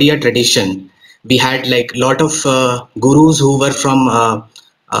the Gaudiya tradition. We had like lot of gurus who were from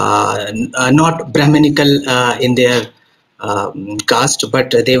not Brahminical in their caste,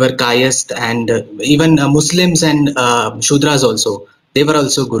 but they were Kayast, and even Muslims and Shudras also. They were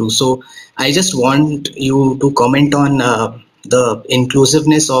also gurus. So I just want you to comment on the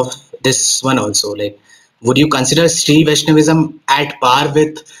inclusiveness of this one also. Like, would you consider Sri Vaishnavism at par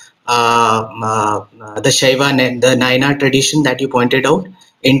with the Shaiva and the Nāyaṇār tradition that you pointed out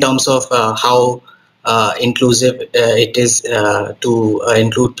in terms of how inclusive it is to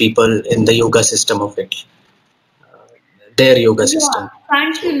include people in the yoga system of it, their yoga Yeah, system?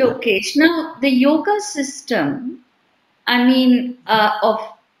 thank you, So yeah. Lokesh. Now, the yoga system, I mean, of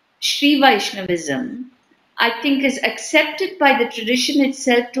Sri Vaishnavism, I think is accepted by the tradition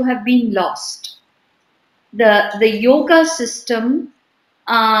itself to have been lost. The yoga system,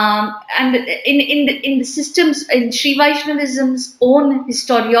 and in the systems in Sri Vaishnavism's own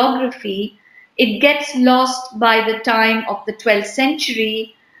historiography, it gets lost by the time of the 12th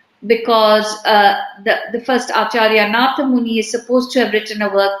century because the first Acharya Natha Muni is supposed to have written a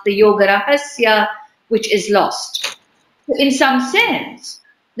work, the Yoga Rahasya, which is lost. So in some sense,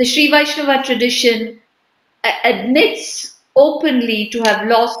 the Sri Vaishnava tradition admits openly to have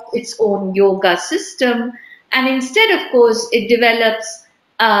lost its own yoga system, and instead, of course, it develops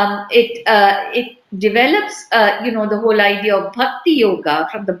the whole idea of bhakti yoga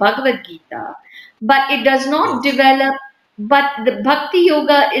from the Bhagavad Gita, but it does not Yes. develop. But the bhakti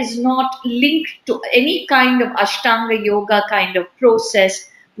yoga is not linked to any kind of Ashtanga yoga kind of process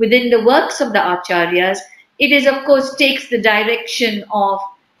within the works of the acharyas. It is, of course, takes the direction of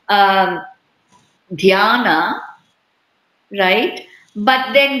dhyana, right?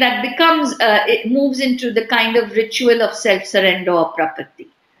 But then that becomes, it moves into the kind of ritual of self-surrender or prapatti.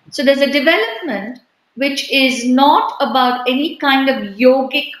 So there's a development which is not about any kind of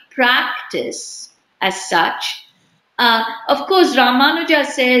yogic practice as such. Of course, Ramanuja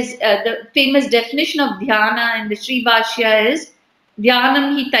says the famous definition of dhyana in the Sri Bhashya is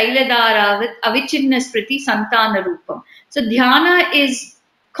dhyanam hi tailadara avichinna spriti santana rupam. So dhyana is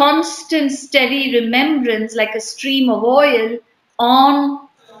constant, steady remembrance like a stream of oil on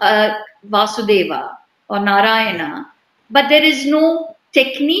Vasudeva or Narayana, but there is no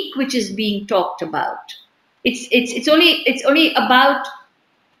technique which is being talked about. It's only about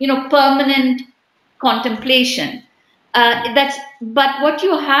permanent contemplation. But what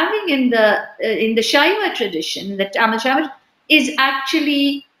you're having in the Shaiva tradition, the Tamil Shaiva, is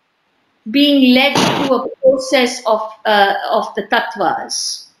actually being led through a process of the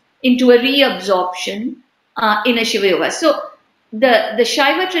tattvas, into a reabsorption in a Shiva Yoga. So the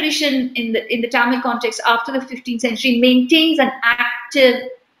Shaiva tradition in the Tamil context after the 15th century maintains an active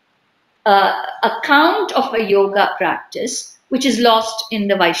account of a yoga practice, which is lost in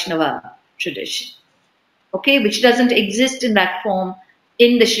the Vaishnava tradition, okay, which doesn't exist in that form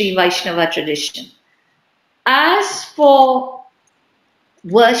in the Sri Vaishnava tradition. As for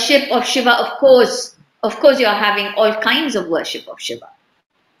worship of Shiva, of course, you're having all kinds of worship of Shiva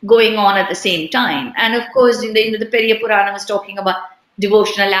going on at the same time. And of course, in the Periya Purana was talking about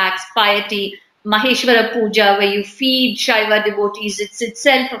devotional acts, piety, Maheshwara Puja, where you feed Shaiva devotees, it's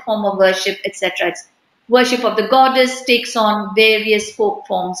itself a form of worship, etc. It's worship of the goddess takes on various folk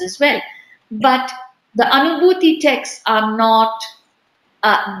forms as well. But the Anubhuti texts are not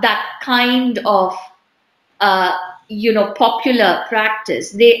that kind of popular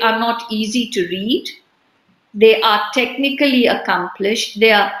practice. They are not easy to read. They are technically accomplished.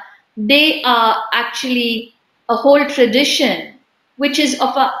 They are actually a whole tradition which is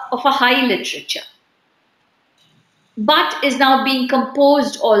of a high literature, but is now being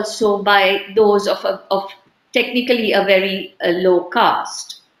composed also by those of technically a very low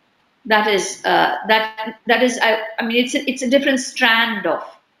caste. That is I mean it's a different strand of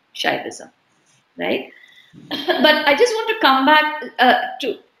Shaivism, right? But I just want to come back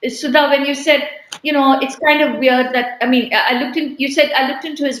to Sudha when you said, it's kind of weird that, I mean, I looked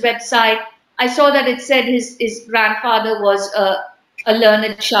into his website. I saw that it said his grandfather was a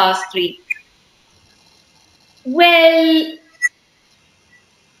learned Shastri. Well,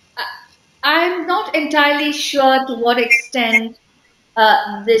 I'm not entirely sure to what extent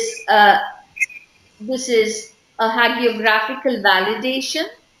this is a hagiographical validation.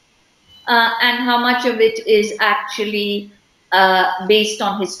 And how much of it is actually based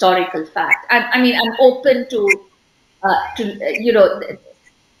on historical fact. I mean, I'm open to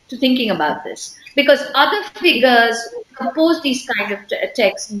thinking about this, because other figures who compose these kind of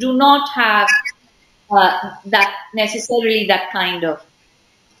texts do not have that necessarily that kind of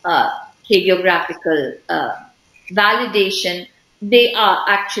hagiographical validation. They are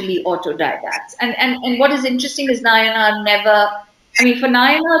actually autodidacts. And what is interesting is Nāyaṉār never, I mean, for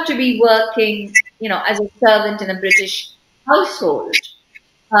Nāyaṉār to be working, as a servant in a British household,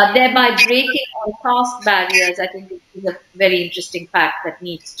 thereby breaking all caste barriers, I think is a very interesting fact that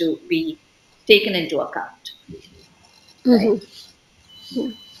needs to be taken into account. Right?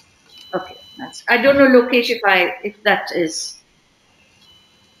 Okay, I don't know, Lokesh, if that is.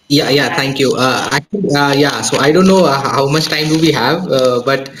 Yeah, thank you. Actually, so I don't know how much time do we have,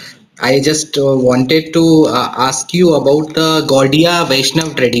 but I just wanted to ask you about the Gaudiya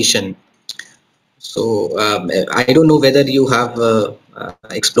Vaishnav tradition. So I don't know whether you have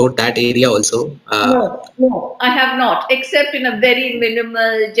explored that area also. No, I have not, except in a very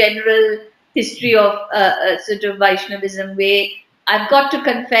minimal general history of sort of Vaishnavism way. I've got to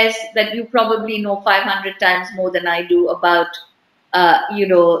confess that you probably know 500 times more than I do about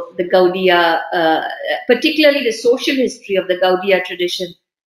the Gaudiya, particularly the social history of the Gaudiya tradition.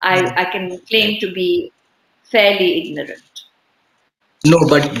 I can claim to be fairly ignorant. No,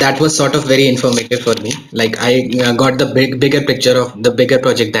 but that was sort of very informative for me. Like I got the bigger picture of the bigger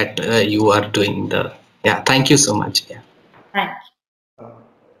project that you are doing. Thank you so much. Yeah. Thanks.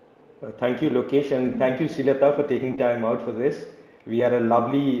 Thank you, Lokesh, and thank you, Srilata, for taking time out for this. We had a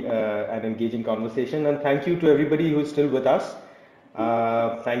lovely and engaging conversation, and thank you to everybody who's still with us.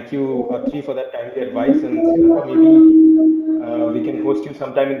 Thank you, Atri, for that timely advice, and Srilata, maybe we can host you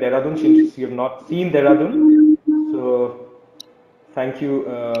sometime in Dehradun since you have not seen Dehradun. So, thank you.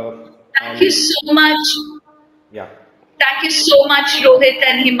 Thank you so much. Yeah. Thank you so much, Rohit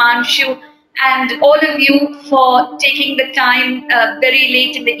and Himanshu, and all of you for taking the time very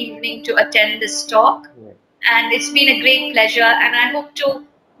late in the evening to attend this talk. Yeah. And it's been a great pleasure. And I hope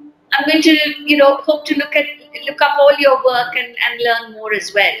I'm going to, hope to look up all your work and learn more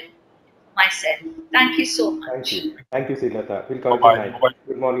as well myself. Thank you so much. Thank you, Srilata. We'll call it a night.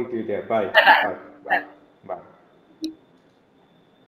 Good morning to you there. Bye. Bye-bye. Bye.